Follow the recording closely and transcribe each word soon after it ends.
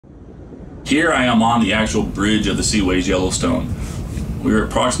Here I am on the actual bridge of the Seaways Yellowstone. We're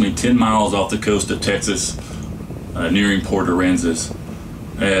approximately 10 miles off the coast of Texas, nearing Port Aransas.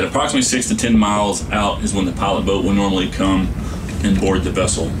 At approximately 6 to 10 miles out is when the pilot boat will normally come and board the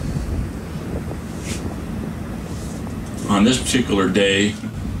vessel. On this particular day,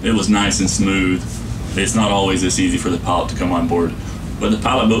 it was nice and smooth. It's not always this easy for the pilot to come on board, but the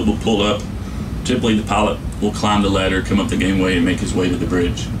pilot boat will pull up. Typically the pilot will climb the ladder, come up the gangway, and make his way to the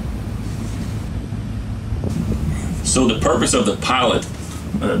bridge. So the purpose of the pilot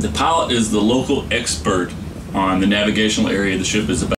is the local expert on the navigational area the ship is about.